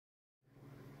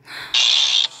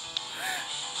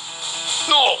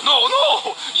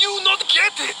No! You not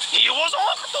get it! He was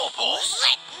octopus!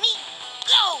 Let me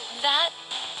go! That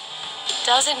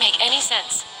doesn't make any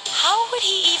sense. How would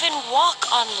he even walk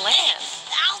on land?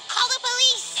 I'll call the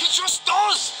police! He just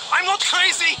does! I'm not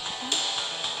crazy!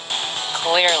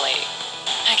 Clearly.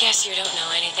 I guess you don't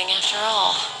know anything after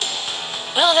all.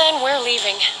 Well then, we're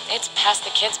leaving. It's past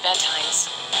the kids' bedtimes.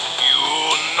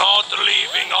 You not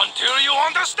leaving until you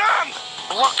understand!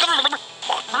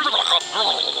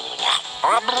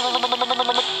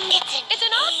 It's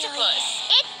an octopus!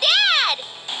 It's Dad!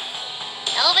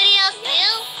 Nobody else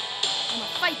knew? I'm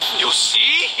gonna fight you. You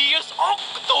see? He is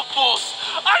octopus!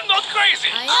 I'm not crazy!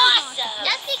 Awesome!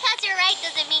 Just because you're right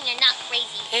doesn't mean you're not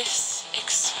crazy. This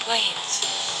explains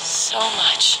so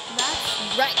much.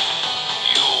 That's right.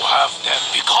 You have them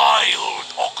beguiled,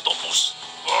 octopus,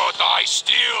 but I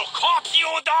still cut you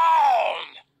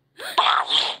down!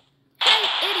 Hey,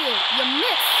 idiot, you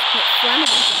missed. What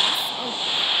flammable gas? Oh.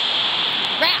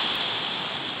 Crap.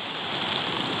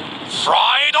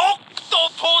 Fried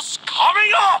octopus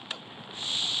coming up!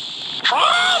 I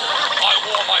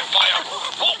wore my fireproof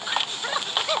cloak.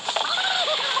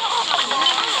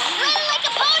 Run like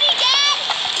a pony, Dad!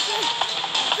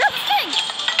 Grab the thing.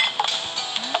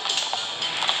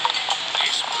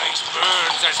 This place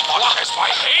burns as much as my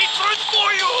hatred for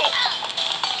you!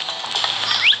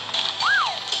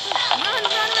 Run.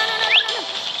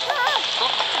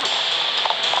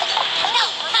 No,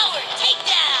 Howard, take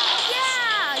down!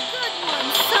 Yeah, good one,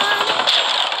 son.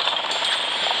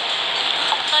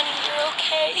 Honey, you're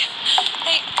okay.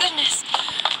 Thank goodness.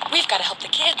 We've got to help the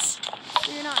kids.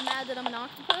 So you're not mad that I'm an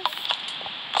octopus?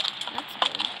 That's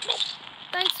good.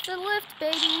 Thanks for the lift,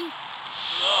 baby.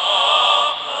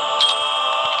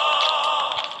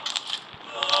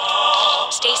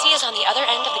 Stacy is on the other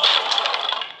end of the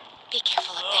cafeteria. Be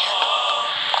careful up there.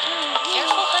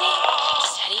 Careful, honey.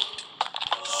 Steady.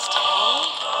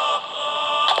 Steady.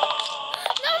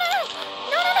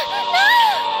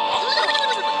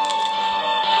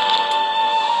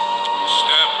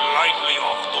 Step lightly,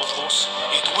 octopus.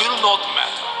 It will not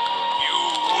matter. You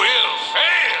will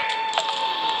fail!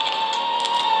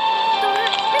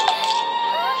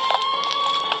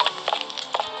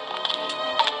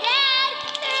 Dad,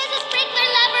 there is a sprinkler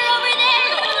lever over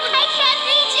there! I can't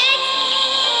reach it!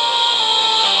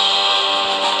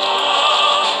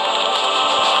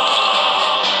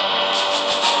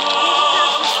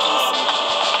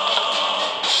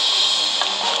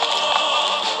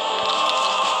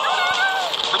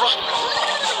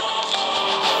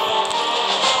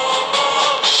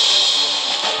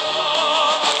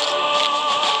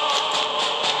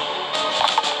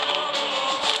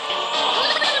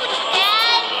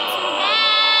 Dad!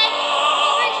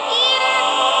 Over here!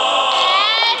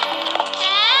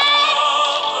 Dad!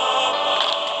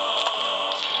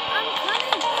 I'm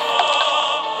coming.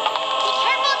 Be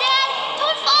careful, Dad!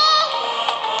 Don't fall!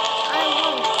 I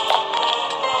won't.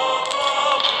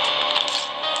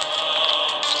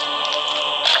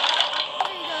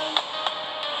 There you go.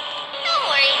 Don't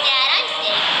worry, Dad. I'm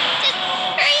safe. Just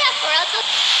hurry up or else I'll...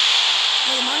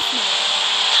 Like a marshmallow.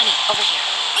 Honey, over here.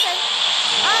 Okay.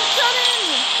 I'm coming.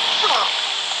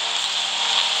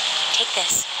 Take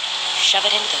this. Shove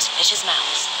it into those fish's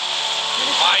mouths.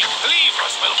 My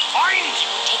cleavers will find you!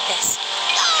 Take this.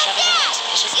 Go, Shove it in Dad! those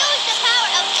fish's Use mouths. the power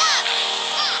of love!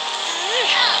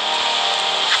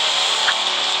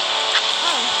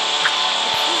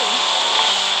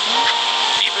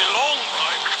 He belongs,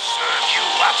 I will serve you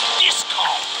at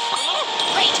discount!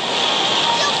 Great.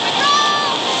 Super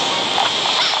throw!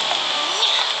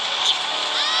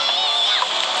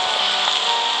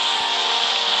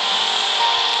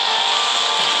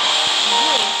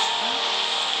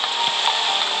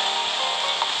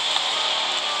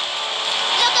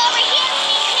 Look over here!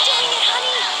 You're doing it,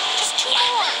 honey. Just two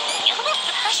more. The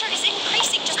pressure is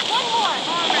increasing. Just one more.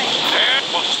 All right. Dad,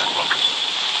 what is that?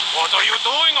 What are you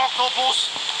doing,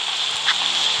 octopus?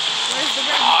 Where's the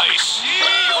red? I see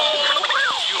you!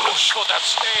 You should have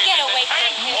stayed Get in the away from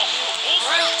tank, him, you octopus.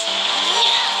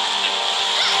 brute.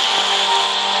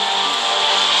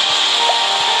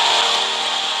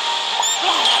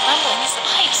 That rumbling is the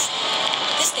pipes.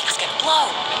 This thing's gonna blow.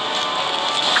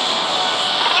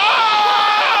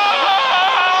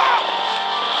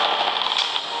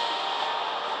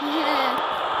 Yeah.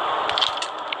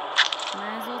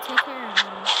 Might as well take care of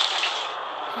him.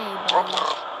 Hey, buddy.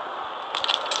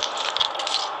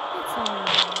 It's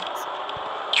alright.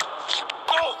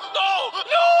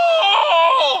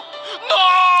 No!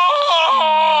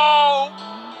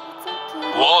 It's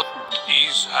okay. What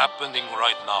is happening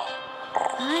right now?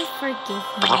 I forgive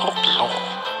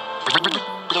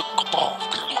you.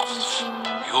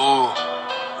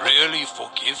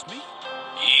 forgive me?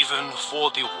 Even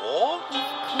for the war?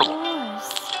 Of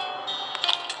course.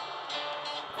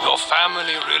 Your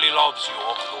family really loves you,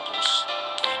 Octopus.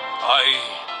 I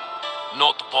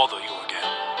not bother you again.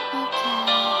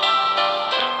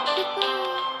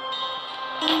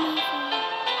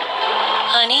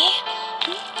 Honey?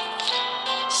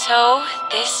 So,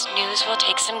 this news will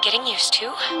take some getting used to.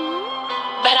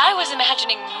 But I was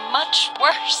imagining much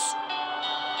worse.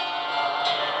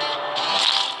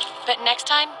 But next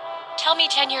time, tell me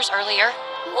 10 years earlier.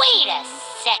 Wait a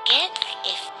second.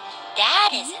 If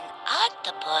that is an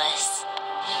octopus,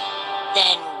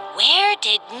 then where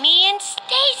did me and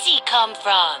Stacy come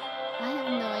from? I have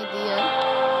no idea.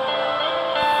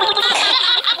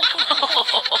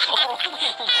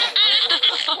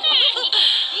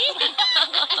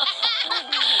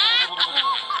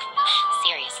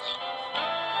 Seriously.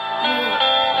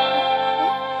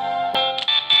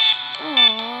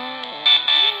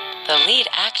 The lead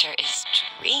actor is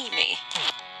dreamy.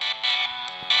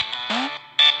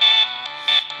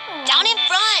 Down in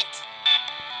front.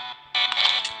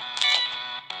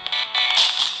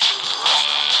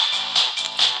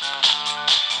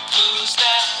 Who's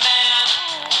that man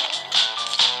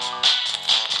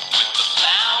with the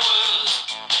flowers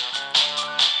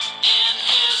in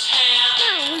his hand?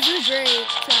 That was a great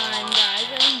time, guys.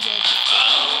 I enjoyed it.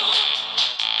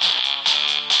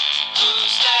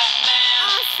 Who's that man?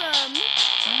 Awesome.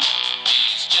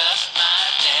 He's just my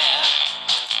dad.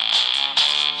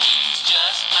 He's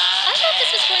just my I thought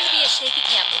this was going to be a shaky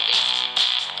camp movie.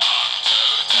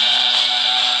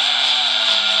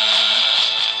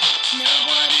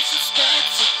 Nobody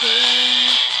suspects a thing.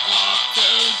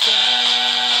 Octodad.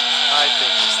 I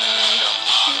think this thing is dumb.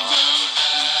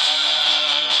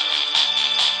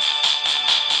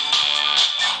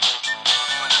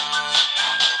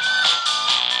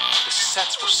 The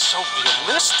sets were so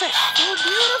realistic. So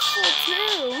beautiful,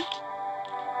 too.